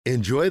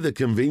Enjoy the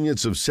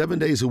convenience of 7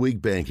 days a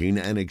week banking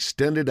and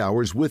extended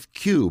hours with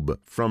Cube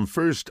from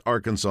First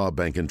Arkansas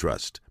Bank and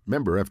Trust.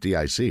 Member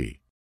FDIC.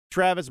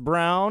 Travis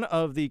Brown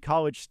of the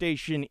College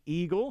Station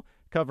Eagle,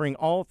 covering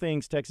all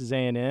things Texas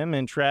A&M.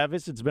 And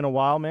Travis, it's been a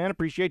while, man.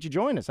 Appreciate you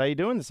joining us. How you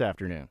doing this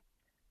afternoon?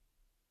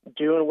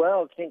 Doing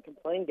well. Can't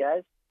complain,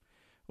 guys.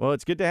 Well,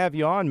 it's good to have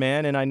you on,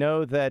 man. And I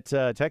know that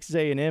Texas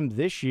A&M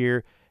this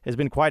year has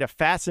been quite a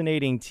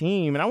fascinating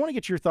team. And I want to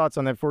get your thoughts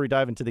on that before we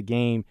dive into the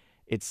game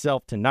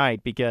itself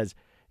tonight, because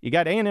you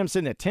got A&M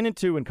sitting at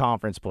 10-2 in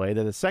conference play.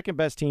 They're the second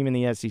best team in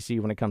the SEC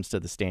when it comes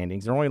to the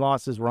standings. Their only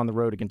losses were on the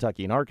road to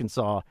Kentucky and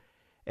Arkansas.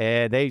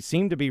 They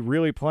seem to be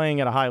really playing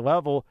at a high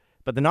level,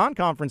 but the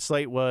non-conference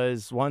slate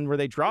was one where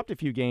they dropped a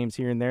few games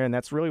here and there, and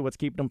that's really what's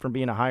keeping them from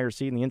being a higher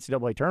seed in the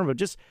NCAA tournament. But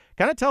just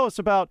kind of tell us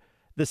about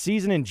the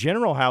season in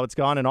general, how it's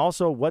gone, and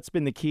also what's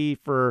been the key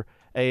for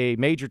a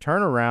major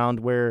turnaround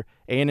where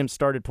A&M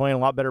started playing a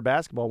lot better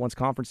basketball once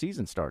conference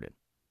season started.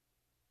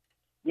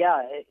 Yeah,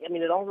 I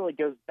mean, it all really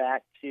goes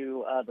back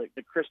to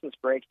the Christmas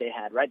break they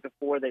had right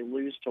before they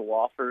lose to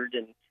Wofford,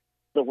 and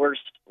the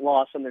worst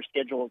loss on their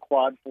schedule, a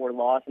Quad 4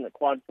 loss, and the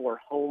Quad 4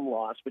 home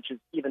loss, which is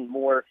even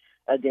more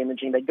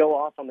damaging. They go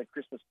off on the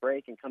Christmas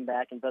break and come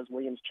back, and Buzz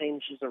Williams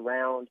changes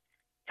around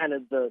kind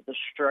of the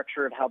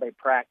structure of how they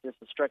practice,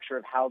 the structure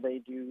of how they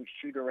do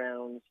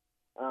shoot-arounds,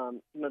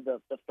 some of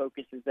the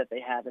focuses that they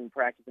have in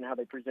practice and how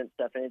they present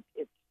stuff. And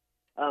it's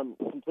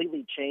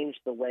completely changed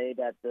the way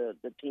that the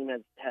team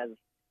has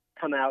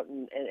come out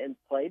and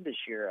played this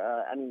year.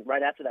 I mean,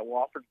 right after that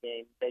Wofford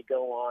game, they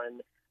go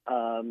on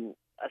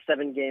a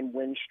 7-game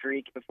win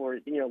streak before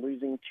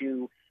losing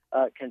to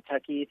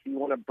Kentucky. If you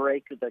want to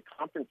break the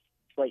conference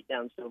slate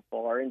down so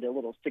far into a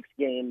little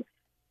 6-game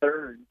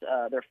thirds,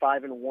 they're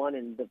 5-1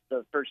 in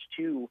the first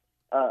two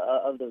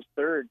of those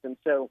thirds, and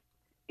so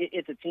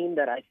it's a team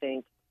that I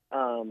think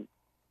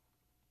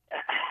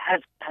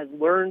has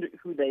learned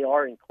who they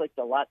are and clicked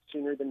a lot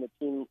sooner than the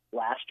team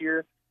last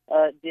year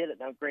did.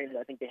 Now, granted,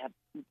 I think they have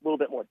a little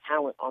bit more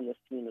talent on this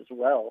team as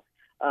well,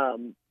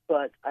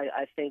 but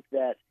I think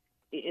that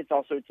it's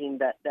also a team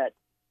that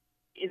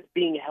is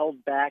being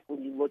held back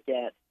when you look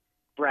at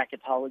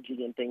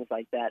bracketology and things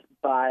like that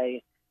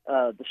by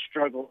the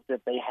struggles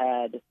that they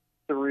had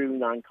through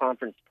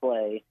non-conference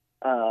play,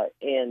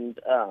 and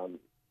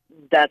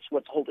that's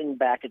what's holding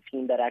back a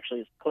team that actually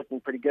is clicking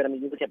pretty good. I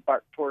mean, you look at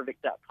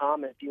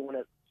BartTorvik.com, and if you want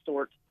to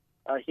sort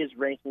his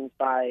rankings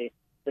by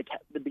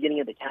the beginning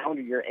of the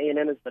calendar year,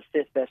 A&M is the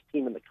 5th best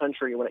team in the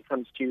country when it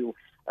comes to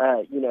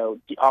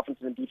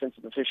offensive and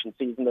defensive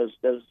efficiencies and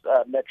those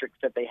metrics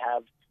that they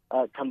have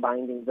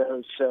combining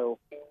those. So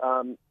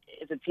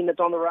it's a team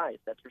that's on the rise,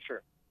 that's for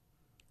sure.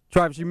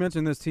 Travis, you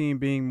mentioned this team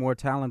being more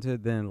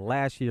talented than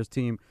last year's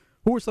team.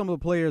 Who are some of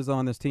the players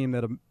on this team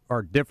that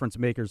are difference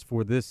makers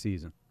for this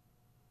season?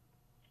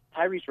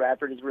 Tyrese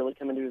Radford has really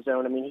come into his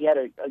own. I mean, he had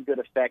a good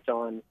effect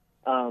on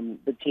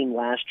the team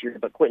last year,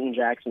 but Quentin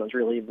Jackson was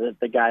really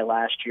the guy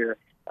last year.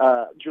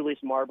 Julius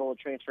Marble, a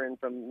transfer in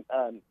from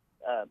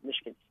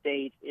Michigan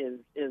State, is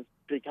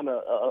become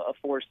a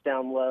force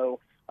down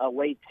low.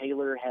 Wade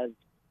Taylor has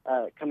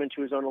come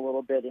into his own a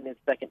little bit in his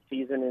second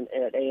season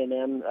at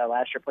A&M.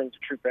 Last year playing as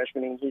a true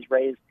freshman, and he's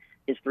raised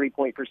his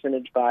three-point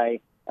percentage by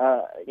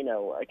a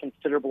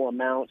considerable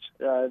amount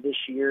this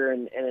year,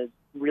 and has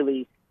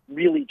really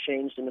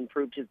changed and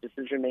improved his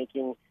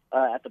decision-making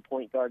at the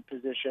point guard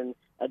position.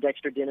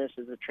 Dexter Dennis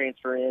is a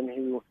transfer in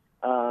who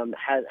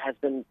has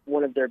been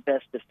one of their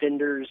best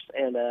defenders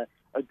and a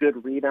good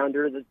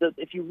rebounder.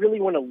 If you really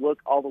want to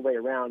look all the way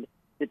around,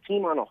 the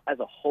team as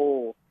a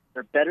whole,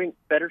 they're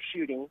better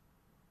shooting,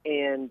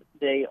 and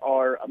they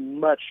are a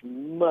much,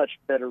 much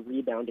better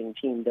rebounding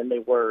team than they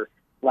were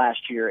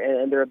last year.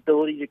 And their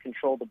ability to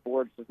control the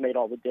boards has made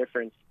all the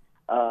difference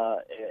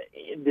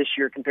this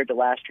year compared to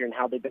last year, and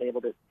how they've been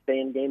able to stay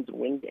in games and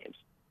win games.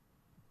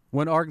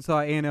 When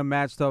Arkansas A&M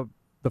matched up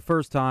the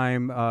first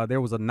time,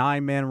 there was a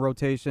 9-man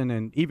rotation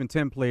and even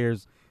 10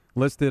 players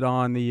listed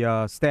on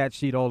the stat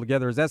sheet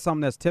altogether. Is that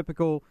something that's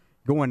typical,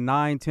 going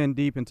 9, 10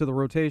 deep into the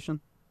rotation?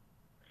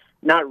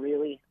 Not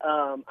really.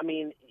 I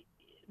mean,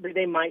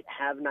 they might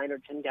have 9 or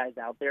 10 guys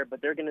out there,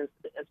 but they're going to,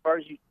 as far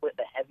as you split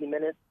the heavy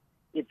minutes,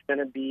 it's going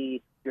to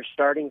be your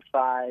starting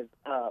 5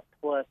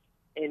 plus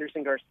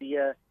Anderson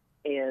Garcia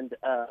and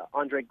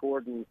Andre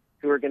Gordon,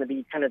 who are going to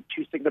be kind of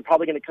they're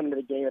probably going to come into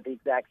the game at the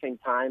exact same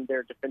time.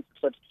 They're defensive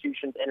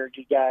substitutions,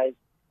 energy guys.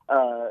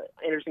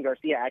 Anderson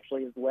Garcia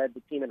actually has led the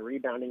team in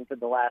rebounding for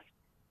the last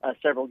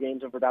several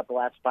games over about the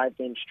last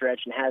 5-game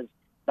stretch, and has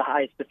the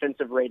highest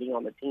defensive rating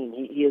on the team.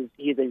 He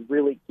is a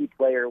really key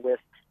player with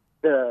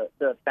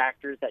the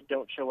factors that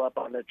don't show up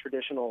on the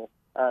traditional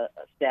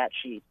stat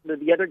sheet.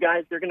 The other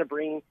guys, they're going to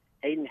bring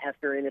Hayden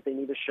Hefner in if they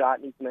need a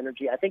shot, need some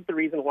energy. I think the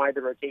reason why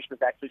the rotation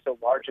was actually so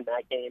large in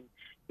that game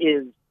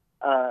is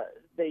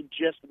they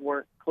just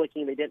weren't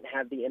clicking. They didn't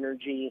have the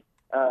energy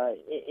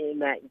in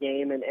that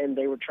game, and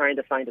they were trying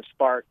to find a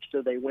spark,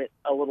 so they went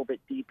a little bit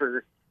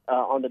deeper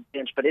on the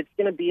bench. But it's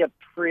going to be a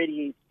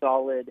pretty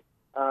solid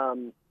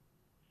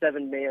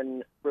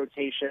 7-man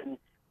rotation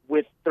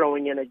with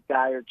throwing in a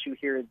guy or two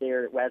here or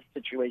there as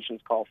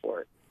situations call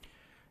for it.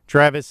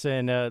 Travis,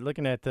 and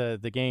looking at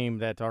the game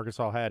that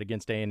Arkansas had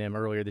against A&M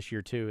earlier this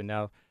year too, and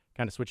now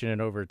kind of switching it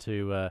over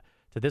to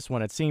this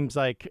one, it seems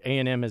like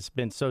A&M has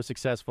been so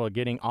successful at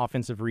getting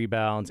offensive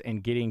rebounds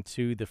and getting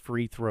to the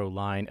free throw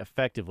line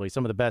effectively,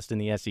 some of the best in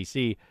the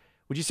SEC.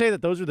 Would you say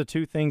that those are the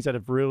two things that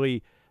have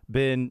really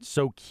been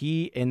so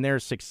key in their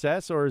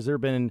success, or has there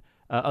been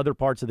other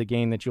parts of the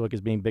game that you look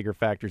as being bigger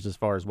factors as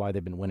far as why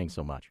they've been winning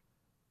so much?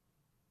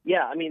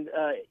 Yeah, I mean,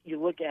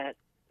 you look at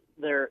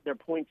their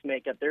points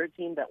makeup. They're a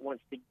team that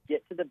wants to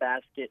get to the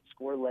basket,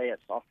 score layups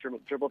off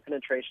dribble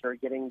penetration, or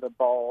getting the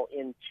ball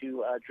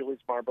into Julius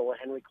Marble or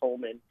Henry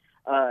Coleman.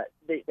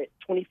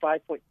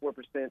 25.4%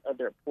 of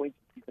their points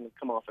this season have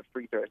come off of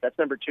free throws. That's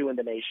number 2 in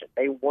the nation.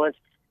 They want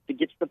to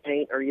get to the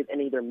paint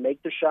and either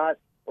make the shot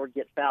or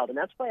get fouled, and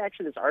that's why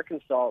actually this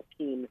Arkansas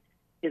team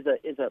is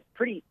a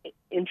pretty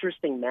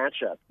interesting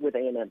matchup with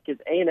A&M, because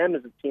A&M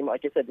is a team,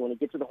 like I said, when it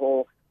gets to the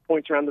hole,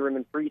 points around the rim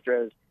and free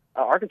throws.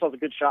 Arkansas is a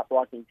good shot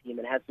blocking team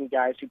and has some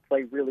guys who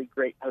play really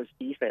great post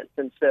defense,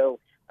 and so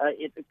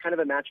it's kind of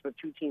a matchup of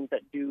two teams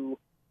that do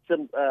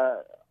some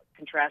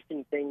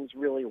contrasting things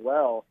really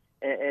well.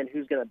 And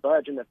who's going to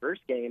budge in the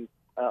first game?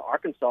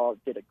 Arkansas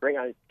did a great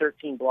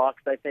 13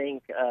 blocks, I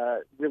think.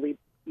 Really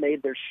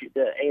made the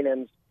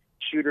A&M's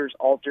shooters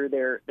alter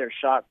their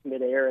shots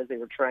midair as they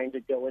were trying to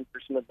go in for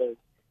some of those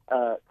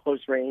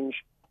close range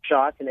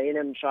shots, and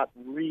A&M shot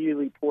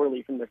really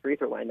poorly from the free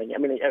throw line. I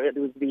mean, it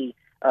was the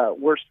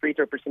worst free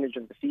throw percentage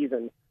of the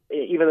season,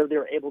 even though they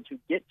were able to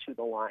get to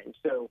the line.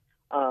 So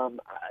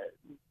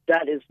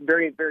that is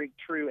very, very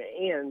true.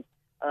 And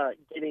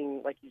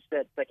getting, like you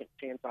said, second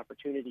chance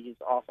opportunities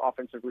off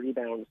offensive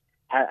rebounds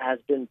has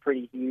been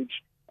pretty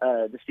huge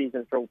this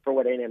season for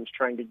what A&M is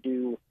trying to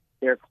do.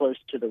 They're close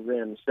to the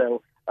rim.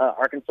 So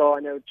Arkansas, I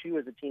know, too,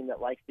 is a team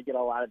that likes to get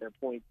a lot of their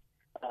points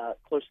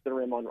close to the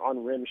rim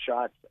on rim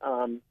shots.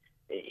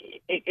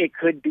 It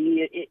could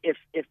be,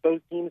 if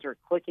both teams are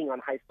clicking on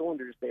high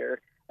cylinders there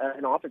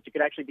in offense, it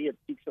could actually be a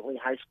decently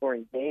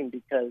high-scoring game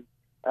because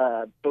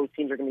both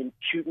teams are going to be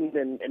shooting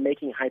and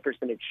making high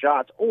percentage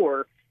shots.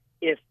 Or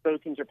if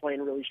both teams are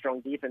playing really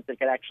strong defense, it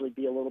could actually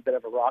be a little bit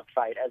of a rock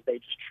fight as they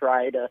just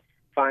try to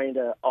find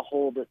a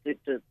hole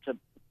to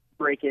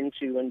break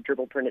into and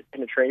dribble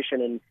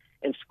penetration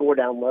and score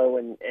down low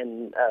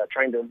and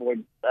trying to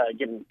avoid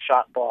getting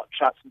shots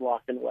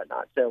blocked and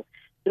whatnot. So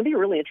it's going to be a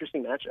really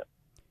interesting matchup.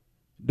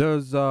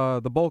 Does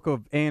the bulk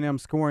of A&M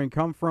scoring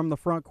come from the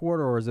front court,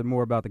 or is it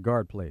more about the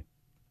guard play?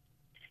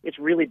 It's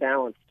really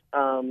balanced.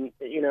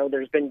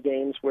 There's been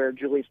games where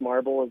Julius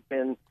Marble has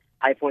been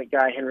high point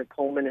guy, Henry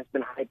Coleman has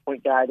been high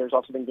point guy. There's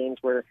also been games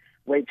where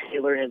Wade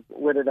Taylor has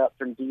lit it up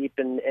from deep,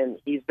 and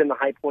he's been the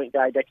high point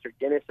guy. Dexter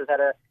Dennis has had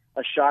a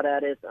shot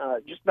at it.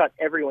 Just about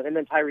everyone. And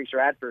then Tyrese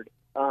Radford,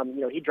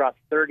 he dropped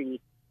 30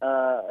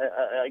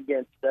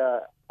 against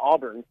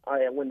Auburn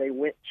when they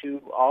went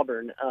to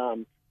Auburn.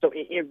 So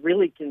it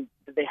really can.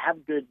 They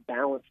have good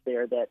balance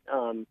there. That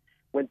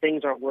when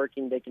things aren't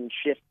working, they can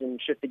shift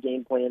the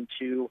game plan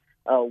to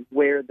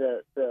where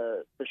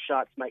the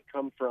shots might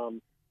come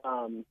from.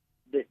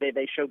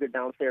 They show good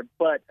balance there.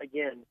 But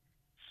again,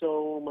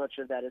 so much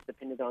of that is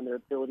dependent on their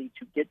ability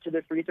to get to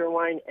the free throw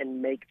line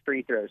and make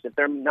free throws. If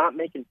they're not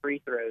making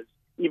free throws,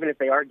 even if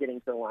they are getting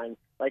to the line,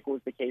 like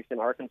was the case in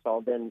Arkansas,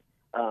 then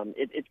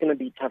it's going to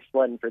be tough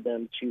sledding for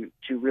them to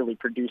really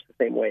produce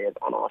the same way as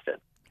on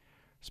offense.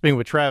 Speaking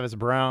with Travis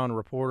Brown,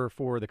 reporter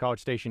for the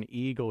College Station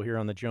Eagle here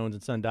on the Jones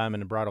 & Son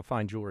Diamond and Bridal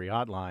Fine Jewelry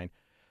Hotline.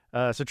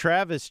 So,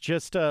 Travis,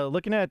 just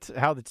looking at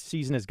how the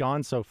season has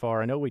gone so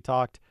far, I know we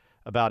talked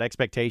about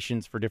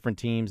expectations for different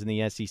teams in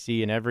the SEC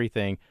and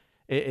everything.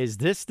 Is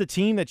this the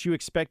team that you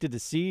expected to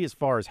see as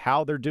far as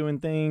how they're doing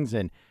things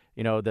and,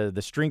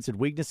 the strengths and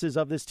weaknesses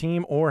of this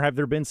team, or have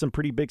there been some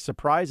pretty big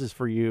surprises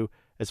for you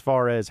as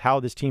far as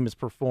how this team has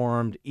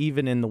performed,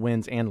 even in the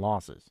wins and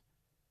losses?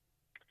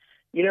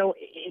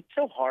 It's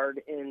so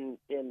hard in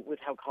with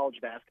how college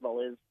basketball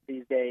is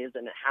these days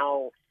and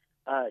how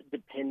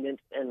dependent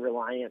and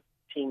reliant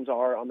teams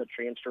are on the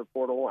transfer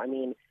portal. I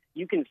mean,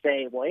 you can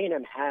say, well,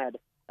 A&M had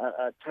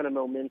a ton of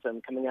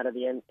momentum coming out of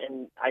the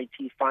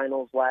NIT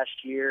finals last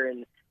year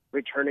and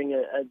returning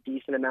a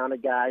decent amount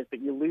of guys,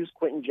 but you lose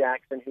Quentin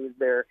Jackson, who's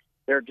they're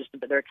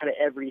kind of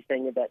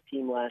everything of that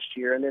team last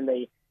year, and then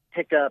they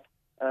pick up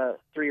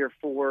 3 or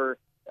 4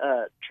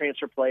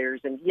 transfer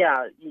players, and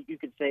you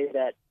could say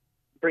that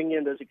bringing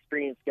in those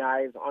experienced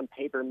guys on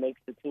paper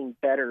makes the team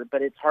better,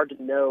 but it's hard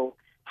to know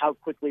how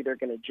quickly they're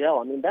going to gel.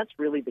 I mean, that's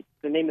really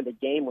the name of the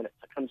game when it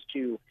comes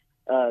to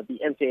the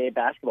NCAA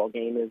basketball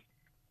game is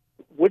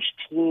which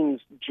teams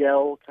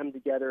gel, come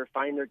together,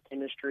 find their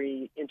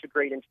chemistry,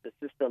 integrate into the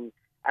system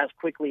as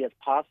quickly as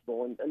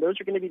possible. And those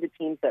are going to be the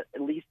teams that,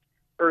 at least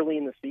early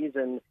in the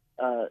season,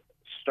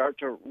 start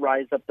to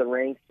rise up the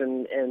ranks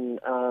and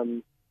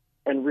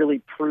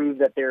really prove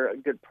that they're a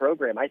good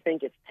program. I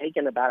think it's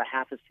taken about a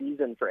half a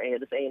season for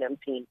this A&M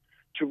team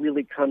to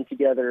really come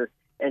together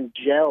and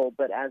gel.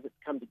 But as it's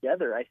come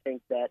together, I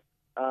think that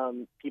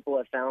people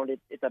have found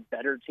it's a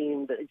better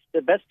team. It's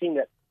the best team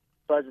that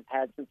Buzz has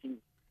had since he's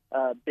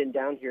been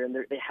down here, and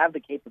they have the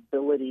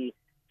capability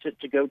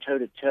to go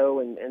toe-to-toe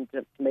and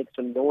to make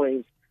some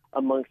noise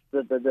amongst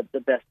the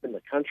best in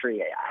the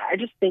country. I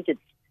just think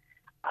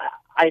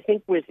I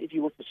think if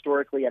you look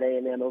historically at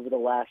A&M over the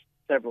last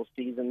several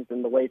seasons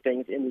and the way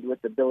things ended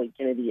with the Billy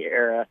Kennedy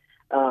era,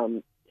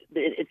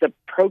 it's a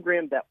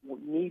program that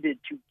needed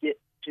to get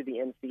to the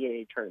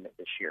NCAA tournament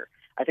this year.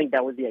 I think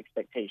that was the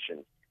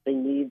expectation. They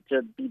need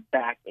to be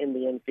back in the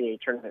NCAA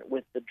tournament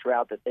with the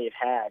drought that they've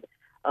had.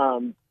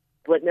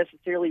 But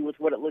necessarily with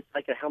what it looks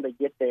like and how they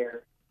get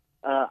there,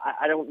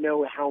 I don't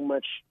know how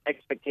much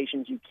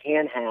expectations you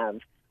can have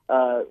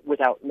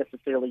without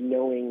necessarily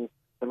knowing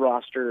the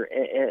roster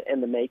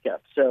and the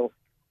makeup. So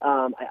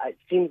it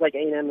seems like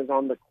A&M is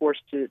on the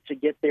course to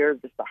get there.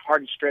 This is the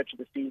hardest stretch of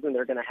the season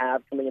they're going to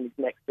have coming in these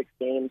next 6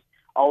 games.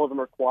 All of them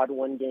are quad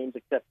one games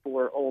except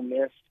for Ole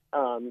Miss.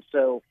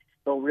 So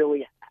they'll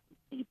really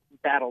be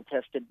battle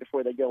tested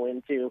before they go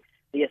into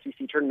the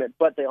SEC tournament.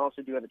 But they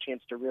also do have a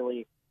chance to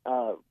really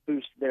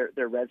boost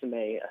their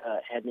resume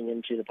heading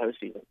into the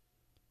postseason.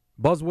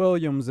 Buzz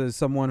Williams is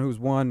someone who's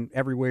won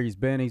everywhere he's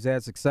been. He's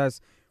had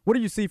success. What do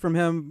you see from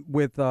him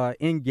with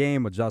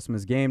in-game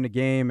adjustments, game to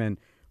game, and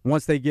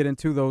once they get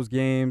into those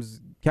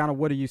games, kind of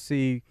what do you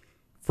see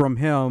from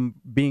him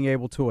being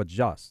able to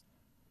adjust?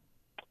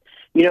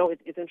 You know,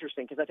 it's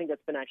interesting because I think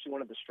that's been actually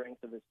one of the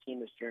strengths of this team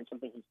this year and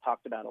something he's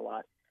talked about a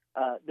lot.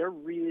 They're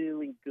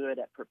really good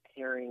at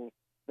preparing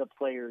the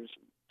players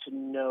to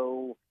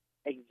know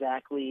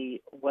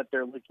exactly what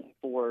they're looking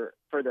for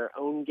their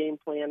own game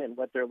plan and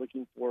what they're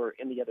looking for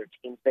in the other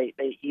teams.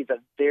 He's a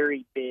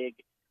very big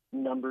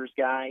numbers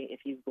guy. If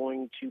he's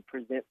going to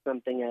present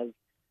something as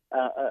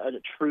a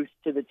truth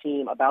to the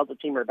team, about the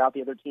team or about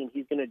the other team,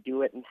 he's going to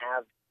do it and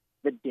have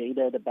the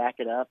data to back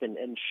it up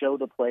and show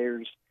the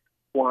players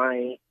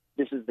why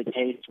this is the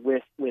case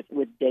with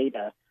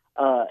data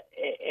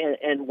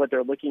and what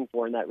they're looking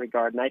for in that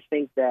regard. And I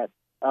think that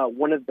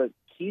one of the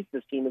keys to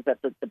this team is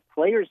that the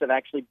players have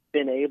actually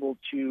been able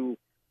to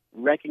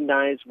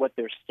recognize what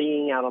they're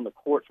seeing out on the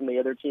court from the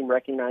other team,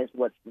 recognize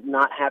what's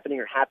not happening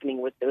or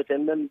happening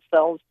within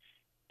themselves,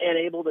 and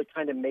able to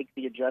kind of make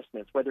the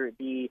adjustments, whether it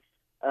be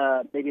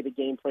maybe the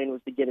game plan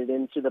was to get it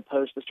into the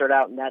post to start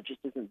out, and that just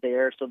isn't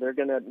there. So they're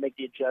going to make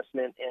the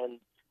adjustment and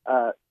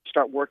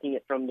start working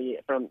it from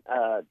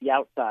the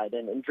outside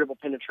and dribble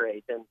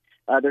penetrate. And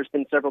there's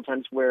been several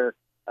times where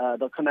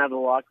they'll come out of the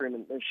locker room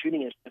and the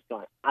shooting is just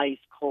gone ice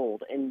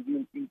cold, and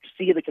you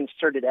see the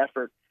concerted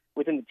effort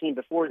within the team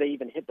before they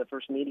even hit the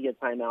first media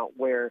timeout.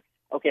 Where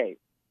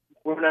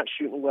we're not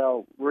shooting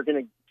well, we're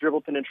going to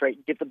dribble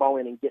penetrate, get the ball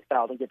in, and get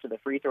fouled and get to the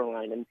free throw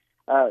line. And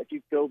if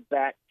you go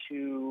back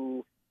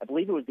to, I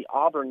believe it was the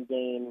Auburn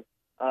game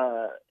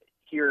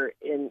here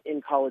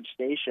in College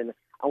Station,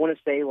 I want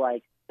to say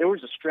there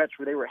was a stretch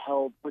where they were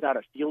held without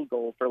a field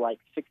goal for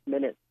 6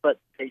 minutes, but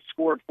they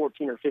scored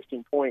 14 or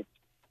 15 points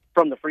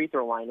from the free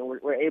throw line, and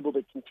we're able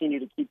to continue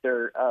to keep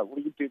their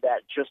lead through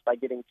that just by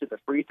getting to the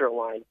free throw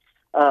line.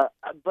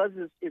 Buzz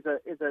is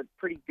a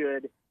pretty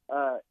good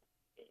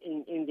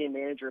in-game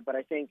manager, but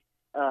I think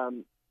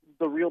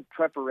the real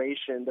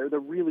preparation, they're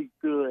really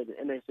good,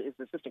 and his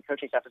assistant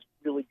coaching staff is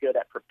really good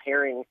at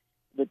preparing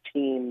the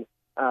team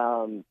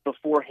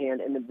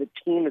beforehand, and the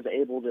team is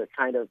able to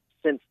kind of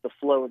sense the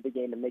flow of the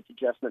game and make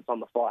adjustments on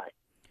the fly.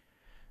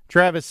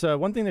 Travis,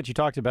 one thing that you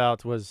talked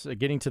about was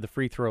getting to the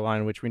free throw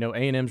line, which we know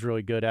A&M's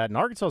really good at, and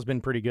Arkansas has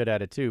been pretty good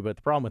at it too. But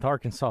the problem with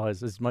Arkansas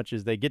is as much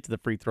as they get to the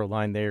free throw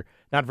line, they're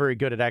not very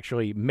good at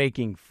actually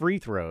making free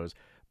throws.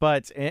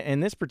 But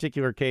in this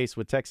particular case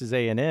with Texas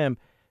A&M,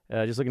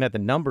 just looking at the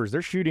numbers,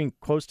 they're shooting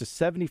close to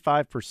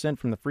 75%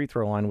 from the free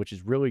throw line, which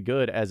is really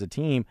good as a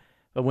team.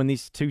 But when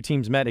these two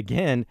teams met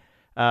again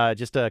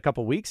just a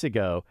couple weeks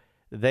ago,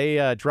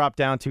 they dropped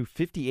down to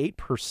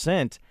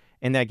 58%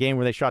 in that game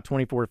where they shot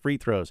 24 free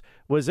throws.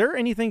 Was there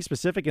anything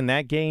specific in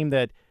that game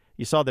that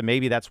you saw that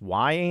maybe that's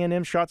why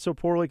A&M shot so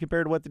poorly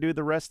compared to what they do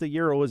the rest of the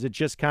year, or was it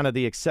just kind of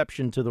the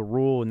exception to the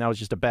rule and that was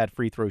just a bad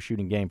free throw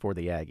shooting game for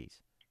the Aggies?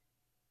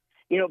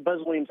 You know, Buzz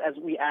Williams, as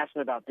we asked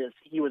him about this,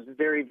 he was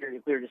very, very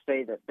clear to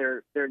say that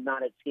they're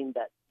not a team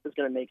that is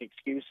going to make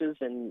excuses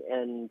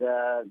and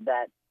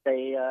that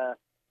they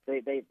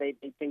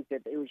think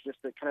that it was just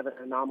a kind of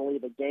an anomaly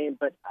of the game.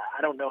 But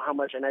I don't know how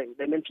much, and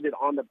they mentioned it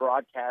on the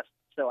broadcast,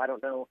 so I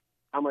don't know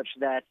how much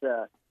that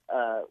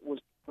was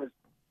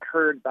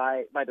heard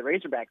by the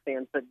Razorback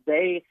fans. But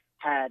they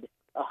had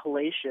a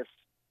hellacious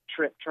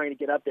trip trying to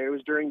get up there. It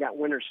was during that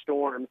winter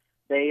storm.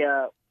 They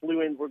flew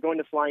in. We're going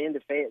to fly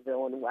into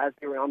Fayetteville, and as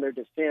they were on their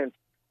descent,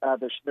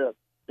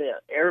 the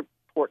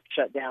airport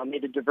shut down. They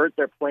had to divert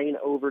their plane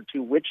over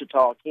to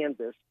Wichita,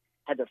 Kansas.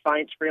 Had to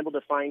scramble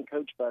to find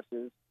coach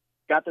buses.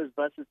 Got those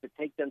buses to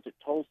take them to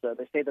Tulsa.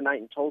 They stayed the night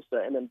in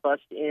Tulsa, and then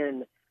bust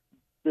in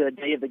the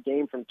day of the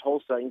game from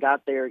Tulsa and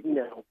got there.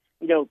 You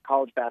know,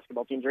 college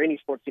basketball teams or any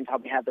sports teams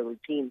probably have their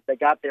routines. They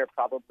got there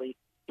probably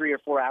 3 or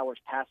 4 hours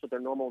past what their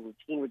normal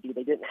routine would be.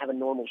 They didn't have a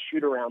normal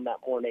shoot around that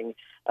morning,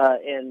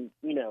 and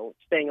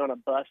staying on a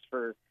bus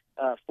for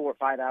 4 or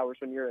 5 hours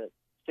when you're a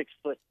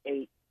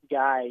 6'8"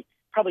 guy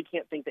probably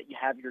can't think that you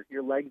have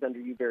your legs under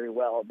you very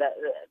well.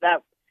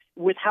 That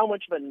with how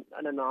much of an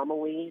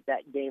anomaly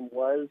that game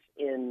was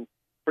in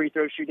free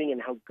throw shooting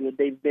and how good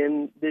they've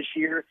been this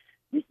year,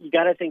 you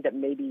got to think that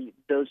maybe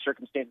those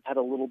circumstances had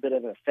a little bit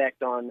of an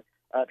effect on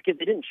because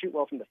they didn't shoot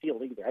well from the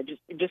field either.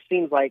 It just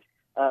seems like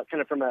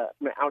kind of from an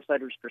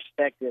outsider's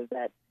perspective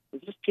that it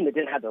was just a team that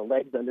didn't have their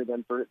legs under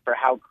them for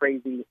how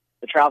crazy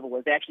the travel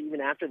was. They actually,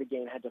 even after the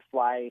game, had to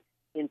fly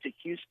into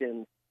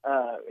Houston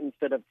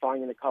instead of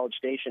flying into College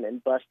Station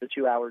and bust the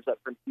 2 hours up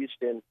from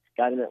Houston.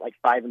 Got in at like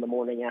 5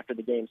 a.m. after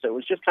the game. So it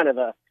was just kind of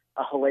a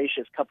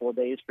hellacious couple of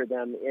days for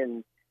them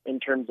in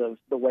terms of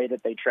the way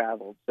that they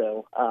traveled.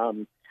 So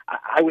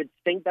I would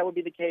think that would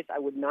be the case. I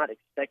would not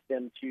expect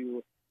them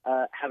to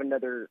have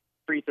another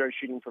free throw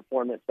shooting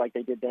performance like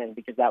they did then,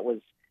 because that was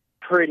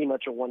pretty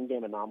much a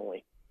one-game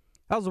anomaly.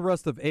 How's the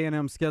rest of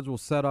A&M's schedule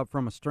set up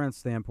from a strength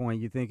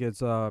standpoint? You think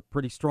it's a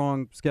pretty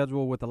strong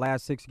schedule with the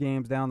last 6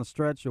 games down the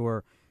stretch,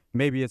 or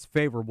maybe it's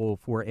favorable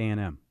for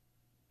A&M?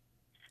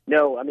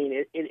 No, I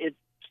mean, it's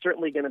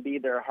certainly going to be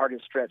their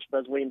hardest stretch.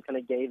 Buzz Williams kind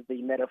of gave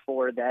the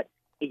metaphor that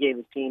he gave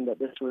his team that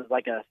this was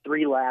like a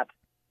 3-lap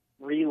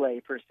relay,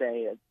 per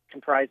se. It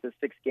comprised of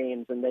 6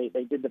 games, and they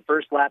did the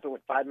first lap and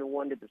went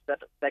 5-1, did the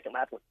second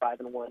lap and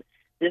went 5-1.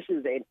 This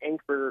is an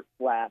anchor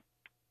lap,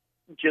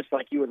 just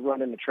like you would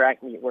run in the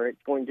track meet, where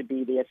it's going to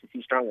be the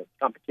SEC strongest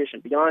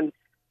competition. Beyond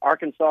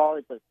Arkansas,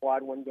 it's a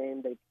quad 1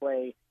 game. They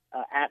play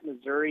at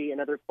Missouri,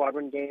 another quad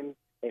 1 game.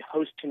 They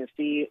host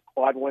Tennessee,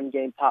 quad 1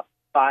 game, top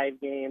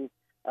 5 game.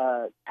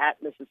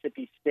 At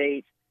Mississippi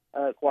State,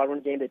 quad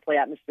 1 game. They play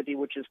at Mississippi,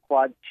 which is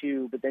quad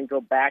 2, but then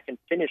go back and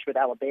finish with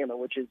Alabama,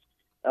 which is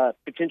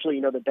potentially,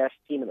 the best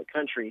team in the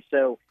country.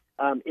 So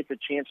it's a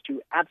chance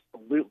to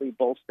absolutely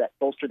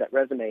bolster that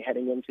resume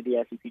heading into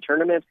the SEC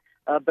tournament.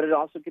 But it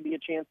also could be a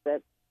chance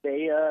that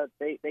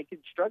they could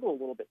struggle a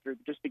little bit through,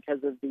 just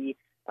because of the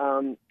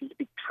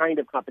kind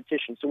of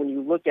competition. So when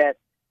you look at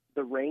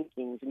the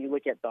rankings and you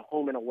look at the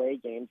home and away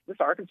games, this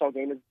Arkansas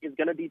game is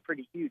going to be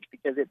pretty huge,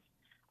 because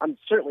I'm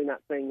certainly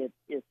not saying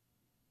it's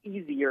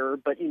easier,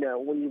 but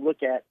when you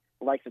look at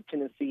the likes of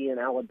Tennessee and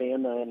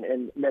Alabama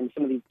and then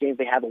some of these games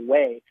they have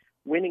away,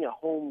 winning a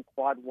home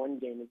quad 1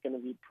 game is going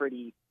to be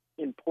pretty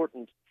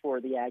important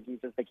for the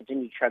Aggies as they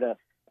continue to try to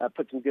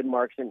put some good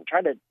marks and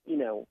try to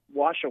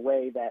wash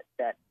away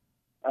that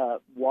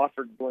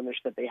Wofford blemish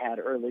that they had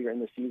earlier in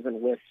the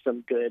season with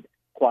some good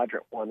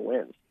quadrant 1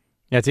 wins.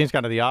 Yeah, it seems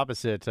kind of the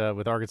opposite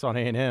with Arkansas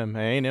and A&M.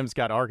 A&M's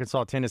got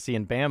Arkansas, Tennessee,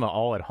 and Bama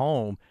all at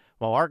home,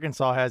 while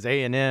Arkansas has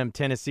A&M,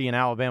 Tennessee, and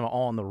Alabama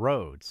all on the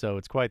road. So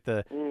it's quite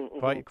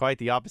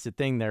the opposite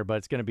thing there, but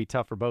it's going to be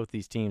tough for both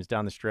these teams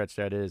down the stretch,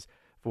 that is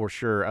for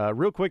sure.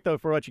 Real quick, though,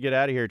 before I let you get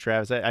out of here,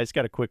 Travis, I just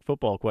got a quick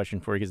football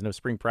question for you, because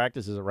spring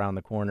practice is around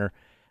the corner.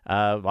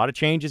 A lot of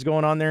changes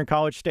going on there in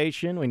College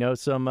Station. We know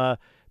some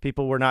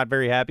people were not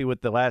very happy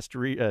with the last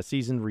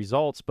season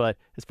results, but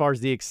as far as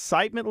the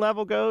excitement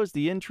level goes,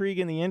 the intrigue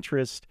and the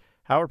interest,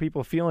 how are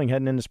people feeling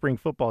heading into spring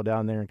football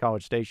down there in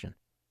College Station?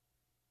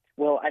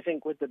 Well, I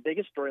think with the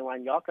biggest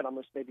storyline, y'all could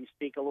almost maybe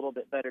speak a little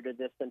bit better to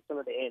this than some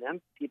of the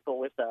A&M people,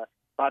 with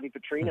Bobby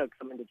Petrino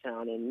coming to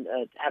town and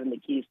having the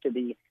keys to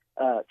the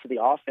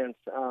offense.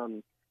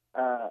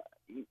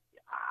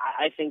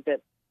 I think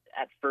that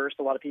at first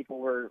a lot of people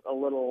were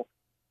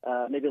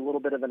maybe a little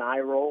bit of an eye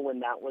roll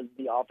when that was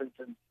the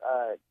offensive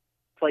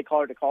play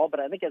caller to call. But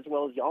I think, as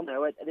well as y'all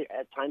know, at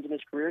times in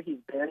his career,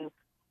 he's been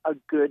a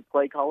good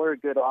play caller, a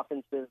good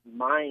offensive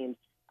mind.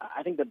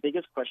 I think the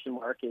biggest question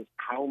mark is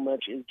how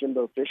much is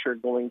Jimbo Fisher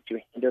going to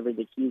hand over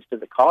the keys to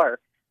the car,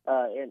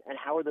 and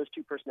how are those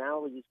two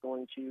personalities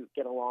going to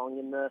get along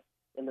in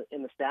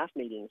the staff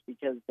meetings,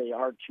 because they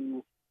are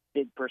two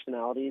big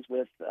personalities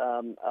with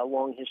a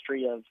long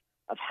history of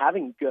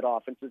having good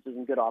offenses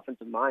and good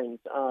offensive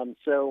minds.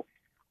 So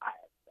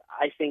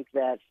I think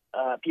that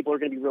people are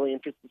going to be really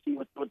interested to see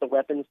what the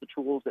weapons, the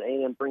tools that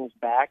A&M brings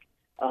back,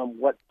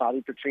 what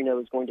Bobby Petrino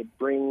is going to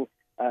bring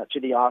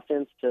to the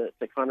offense, to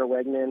Connor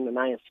Wegman,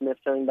 Anaya Smith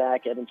coming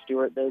back, Evan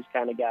Stewart, those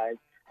kind of guys.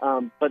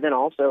 But then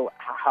also,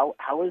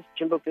 how is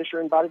Jimbo Fisher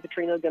and Bobby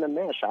Petrino going to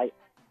mesh?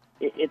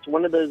 It's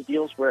one of those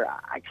deals where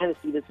I kind of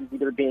see this as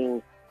either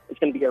being it's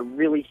going to be a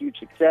really huge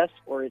success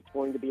or it's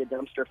going to be a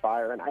dumpster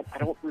fire, and I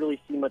don't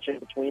really see much in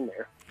between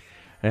there.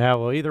 Yeah,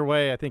 well, either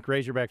way, I think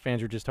Razorback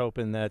fans are just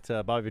hoping that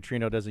Bobby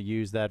Petrino doesn't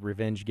use that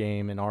revenge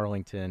game in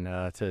Arlington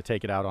to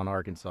take it out on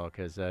Arkansas,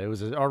 because it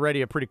was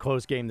already a pretty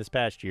close game this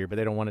past year, but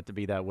they don't want it to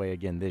be that way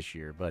again this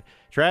year. But,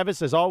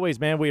 Travis, as always,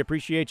 man, we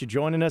appreciate you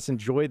joining us.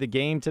 Enjoy the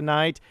game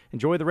tonight.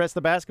 Enjoy the rest of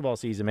the basketball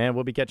season, man.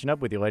 We'll be catching up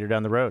with you later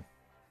down the road.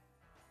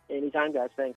 Anytime, guys. Thanks.